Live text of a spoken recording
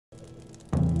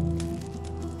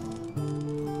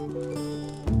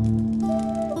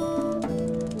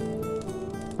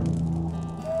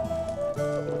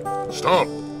Stop!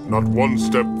 Not one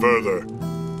step further.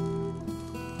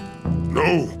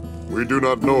 No, we do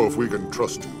not know if we can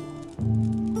trust you.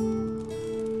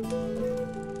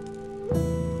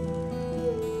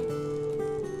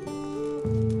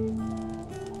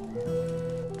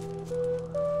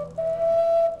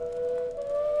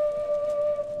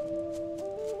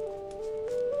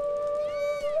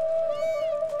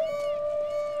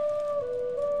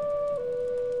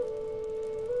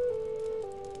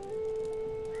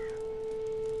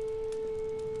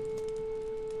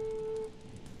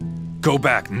 Go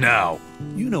back now!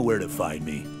 You know where to find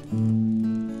me.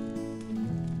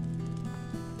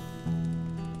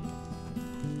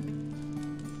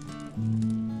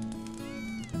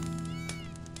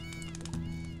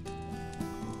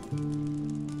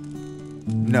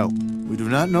 No, we do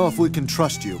not know if we can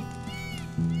trust you.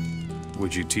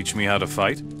 Would you teach me how to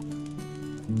fight?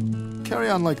 Carry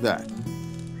on like that.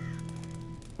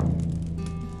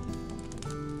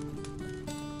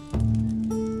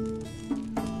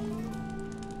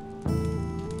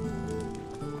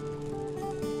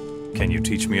 Can you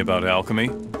teach me about alchemy?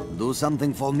 Do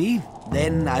something for me,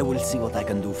 then I will see what I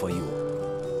can do for you.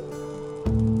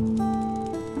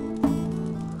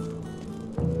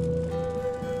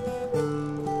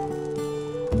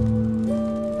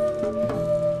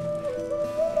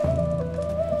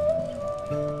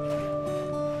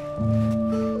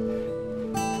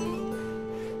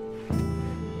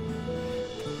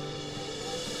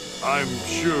 I'm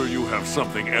sure you have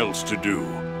something else to do.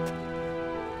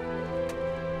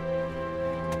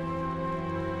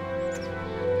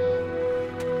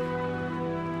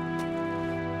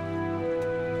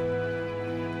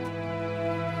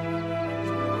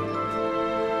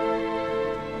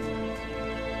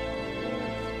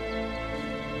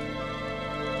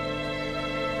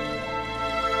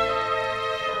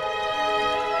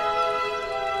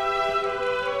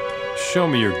 Show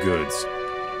me your goods.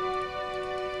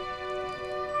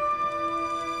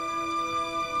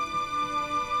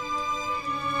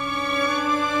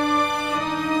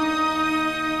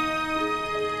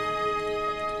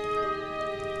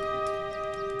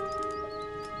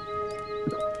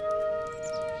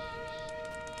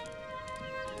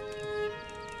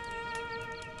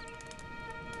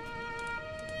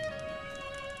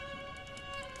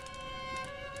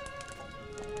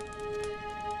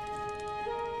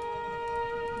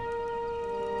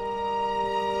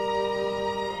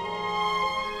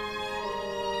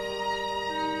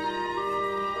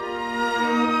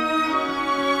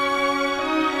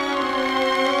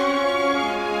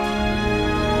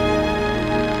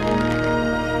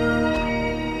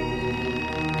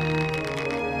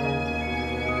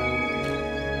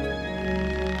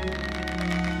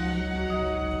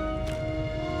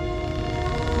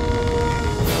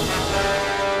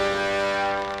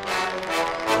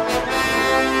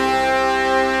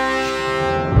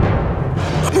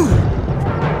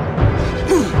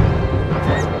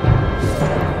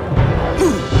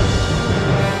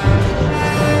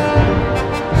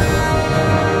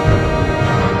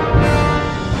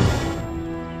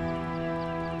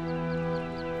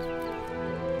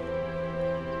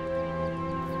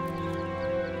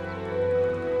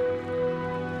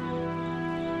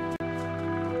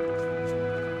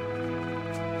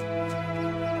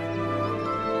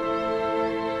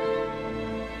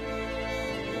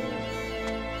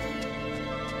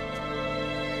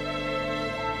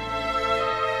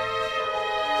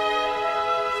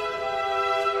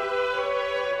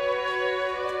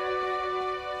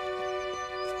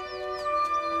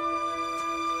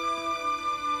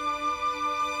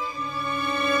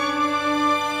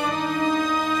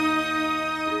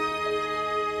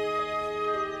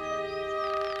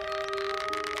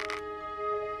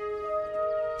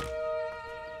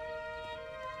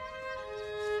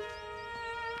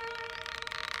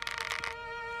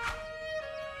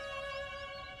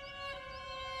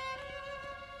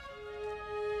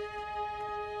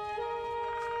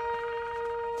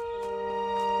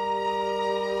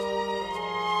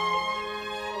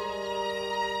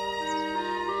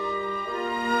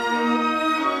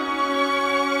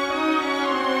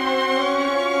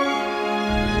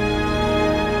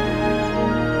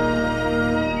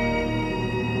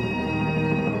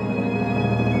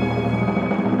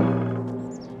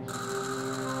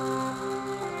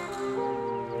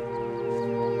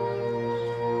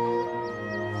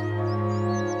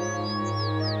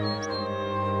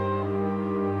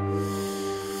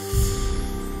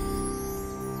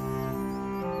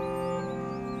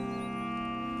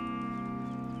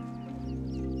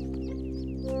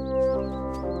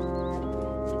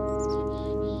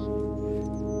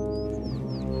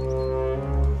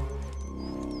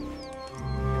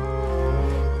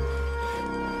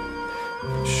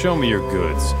 Show me your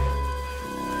goods.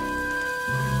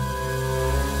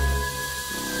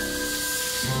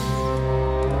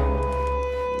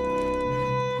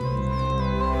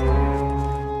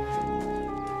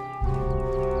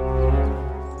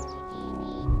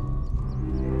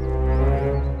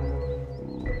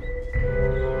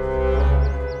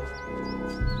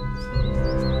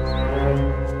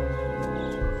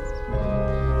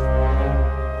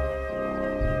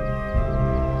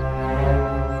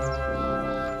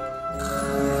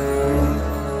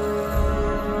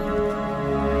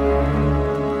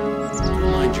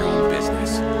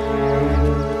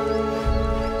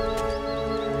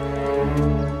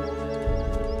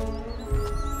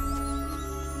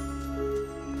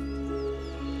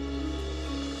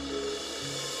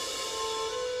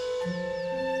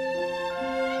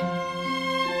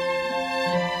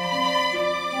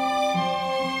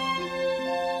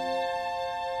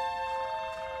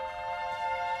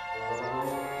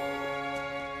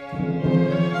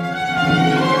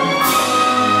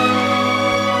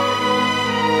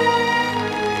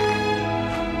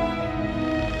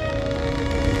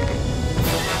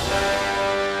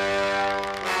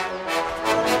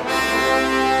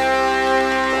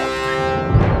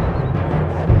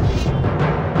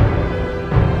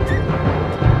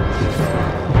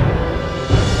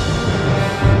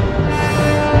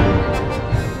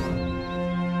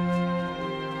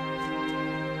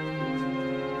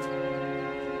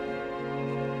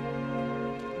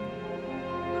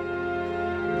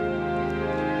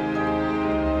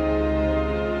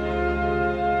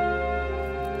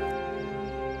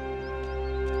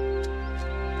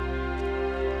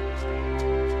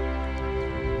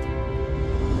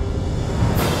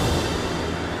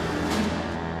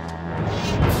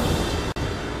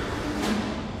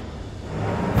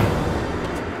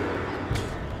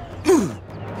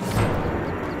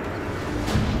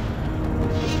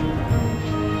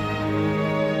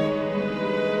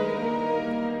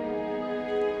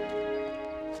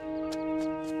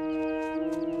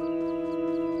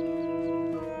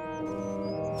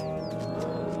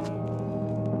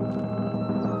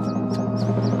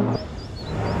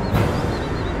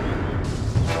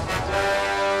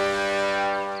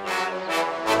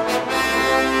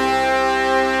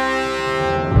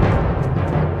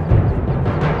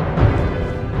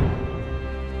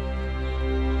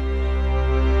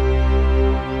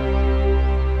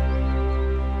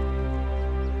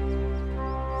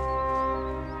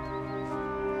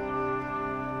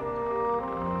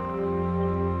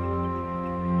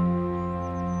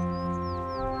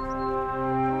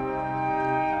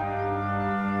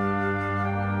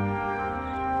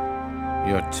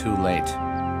 You're too late.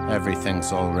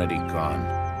 Everything's already gone.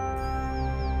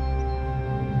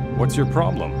 What's your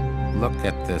problem? Look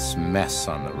at this mess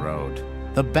on the road.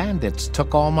 The bandits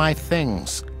took all my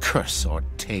things. Curse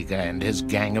Ortega and his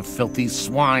gang of filthy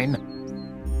swine.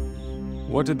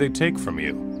 What did they take from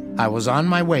you? I was on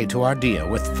my way to Ardea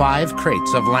with 5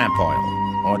 crates of lamp oil.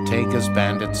 Ortega's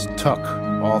bandits took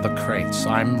all the crates.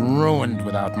 I'm ruined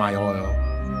without my oil.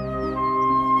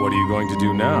 What are you going to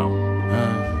do now?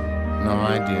 No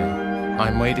idea.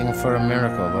 I'm waiting for a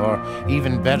miracle, or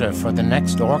even better, for the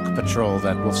next orc patrol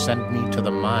that will send me to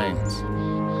the mines.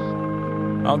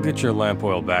 I'll get your lamp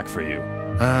oil back for you.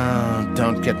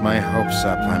 Don't get my hopes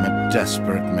up. I'm a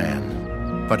desperate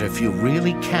man. But if you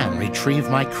really can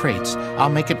retrieve my crates, I'll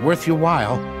make it worth your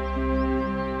while.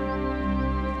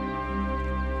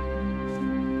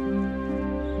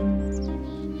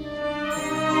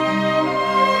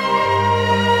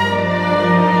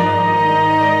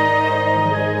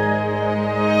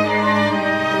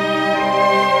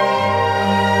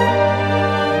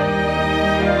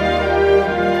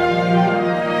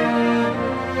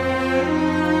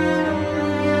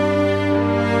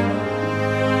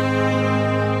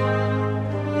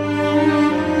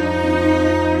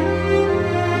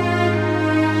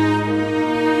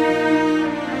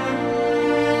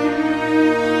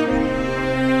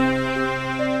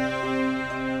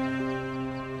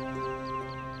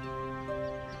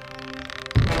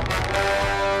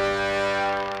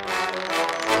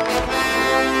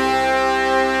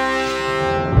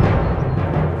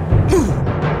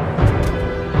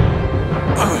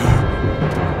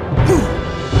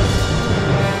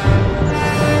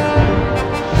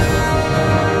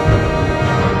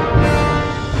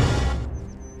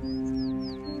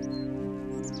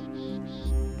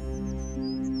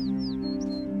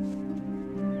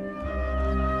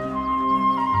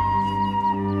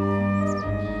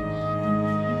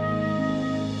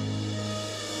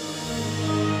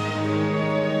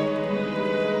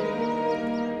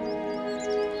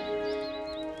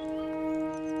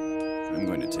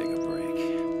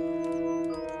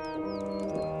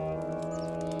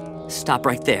 Stop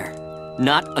right there.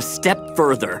 Not a step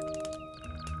further.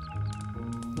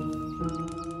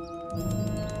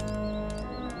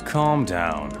 Calm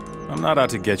down. I'm not out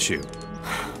to get you.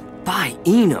 By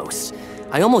Enos,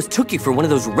 I almost took you for one of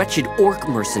those wretched orc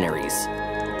mercenaries.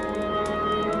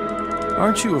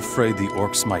 Aren't you afraid the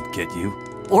orcs might get you?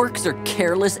 Orcs are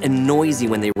careless and noisy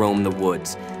when they roam the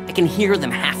woods. I can hear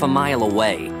them half a mile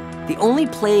away. The only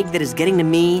plague that is getting to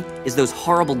me is those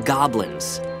horrible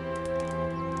goblins.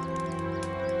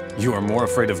 You are more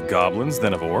afraid of goblins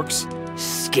than of orcs?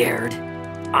 Scared?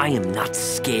 I am not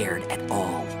scared at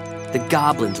all. The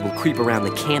goblins will creep around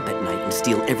the camp at night and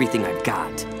steal everything I've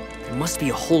got. There must be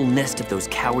a whole nest of those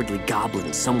cowardly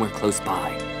goblins somewhere close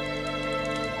by.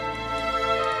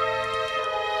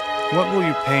 What will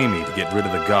you pay me to get rid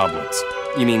of the goblins?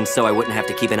 You mean so I wouldn't have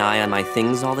to keep an eye on my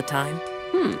things all the time?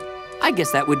 I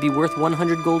guess that would be worth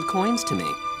 100 gold coins to me.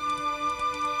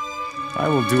 I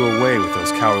will do away with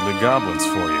those cowardly goblins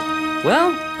for you.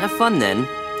 Well, have fun then.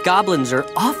 Goblins are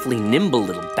awfully nimble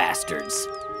little bastards.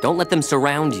 Don't let them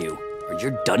surround you, or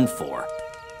you're done for.